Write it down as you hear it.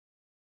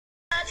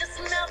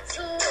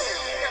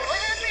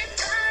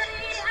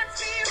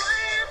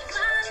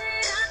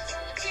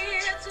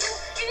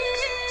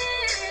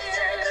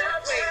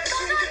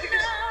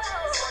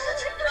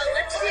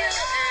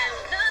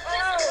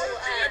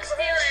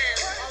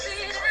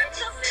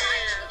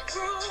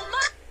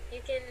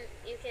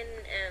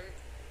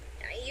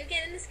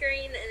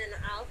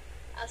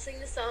sing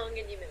the song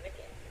and you mimic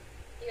it.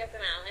 You got the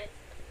mallet.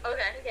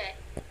 Okay. Okay.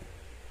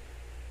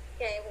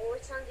 Okay, well,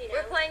 which song do you know?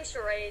 We're playing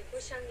charades.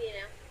 Which song do you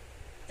know?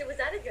 Was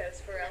that a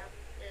ghost for real?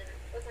 No.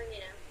 What song do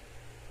you know?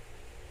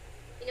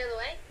 You know the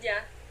way?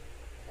 Yeah.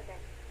 Okay.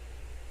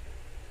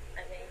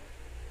 I think.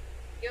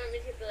 You want me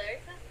to get the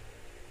lyrics up?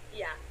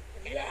 Yeah.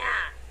 Okay.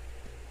 Yeah.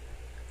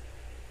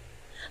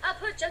 I'll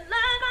put your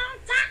love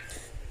on top.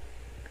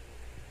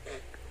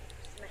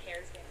 My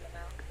hair's getting in the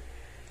mouth.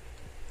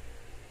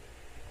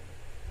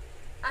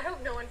 I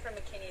hope no one from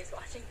McKinney is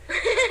watching.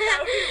 That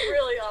would be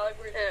really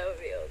awkward. That would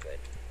be awkward.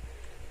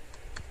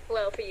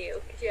 Well, for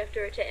you, because you have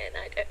to return.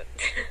 I don't.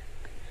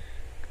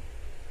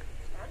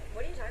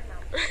 What are you talking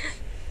about?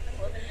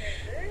 I'm living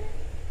here.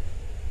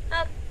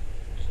 Okay.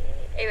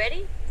 Are you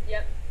ready?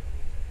 Yep.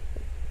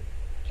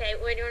 Okay,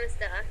 where do you want to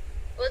start?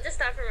 We'll just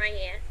start from right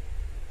here.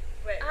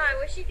 Wait. Oh, I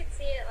wish you could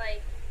see it,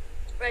 like...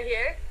 Right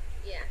here?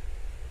 Yeah.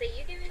 So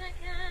you give me that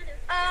kind of...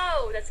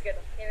 Oh, that's a good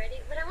one. Okay,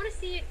 ready? But I want to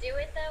see you do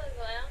it, though, as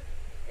well.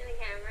 In the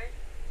camera.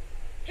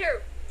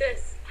 Here,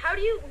 this. How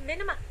do you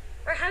minimize...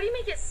 Or how do you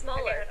make it smaller?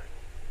 Okay, hold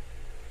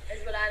on.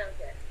 Is what I don't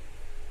get.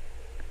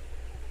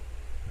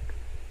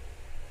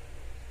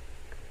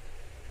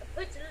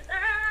 Put your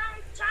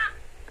leg top.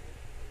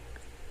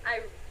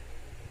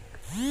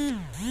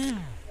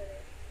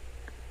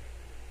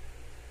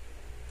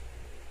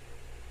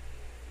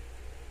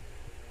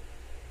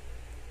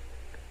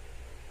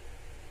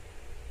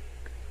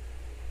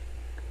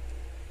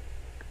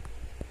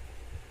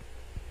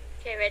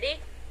 Okay, ready?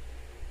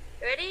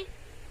 Ready?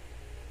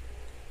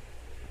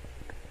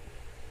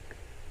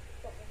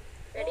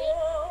 Ready?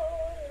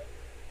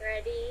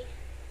 Ready?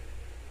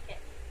 Okay.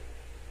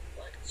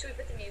 One. Should we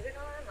put the music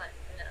on? Like,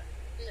 no.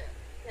 No.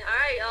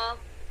 Alright, y'all.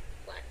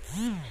 One.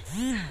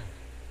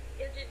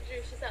 You have to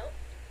introduce yourself.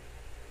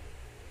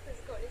 This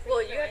is Courtney singing.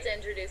 Well, you have to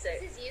introduce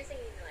it. This is you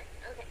singing, like,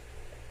 okay.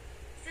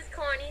 This is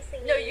Courtney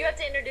singing. No, you have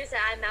to introduce it.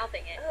 I'm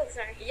mouthing it. Oh,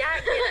 sorry.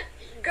 Yeah,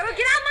 go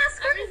get out my I'm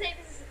screen. gonna say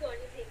this is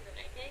Courtney singing,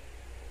 okay?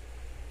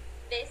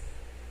 This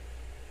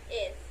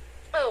is.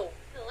 Oh,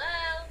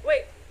 Hello?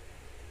 wait.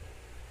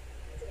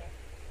 It's okay.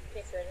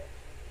 Can you spin it?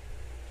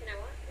 Can I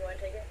walk? You want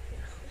to take it?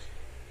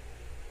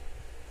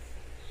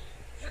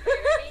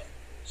 Ready?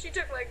 She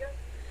took my gun.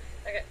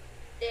 Okay.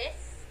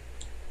 This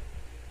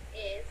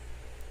is.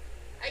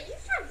 Are you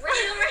for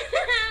real right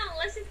now?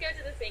 Let's just go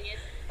to the singing.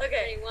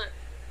 Okay. Ready? One.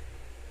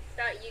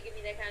 Start. You give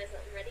me that kind of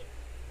something. Ready?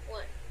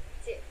 One,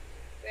 two.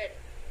 Ready?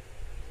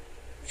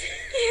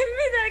 Give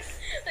me that.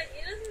 Like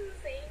you listen to the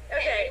sing.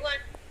 Okay. Ready?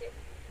 One, two.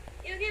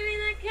 You give me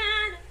that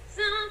kind of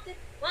something.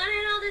 Want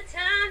it all the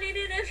time. Need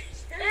it every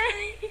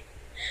day.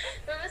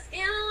 From a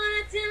scale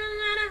of 1 to 10, I'm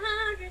at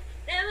 100.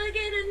 Never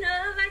get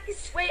enough. I can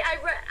Wait,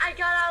 I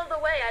got out of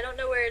the way. I don't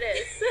know where it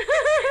is.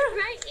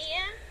 right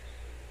here.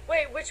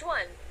 Wait, which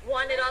one?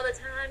 Want it all the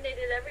time, need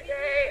it every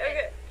day.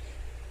 Okay.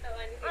 Oh,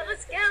 I need to On a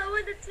scale of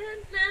 1 to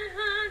 10.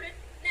 not 100.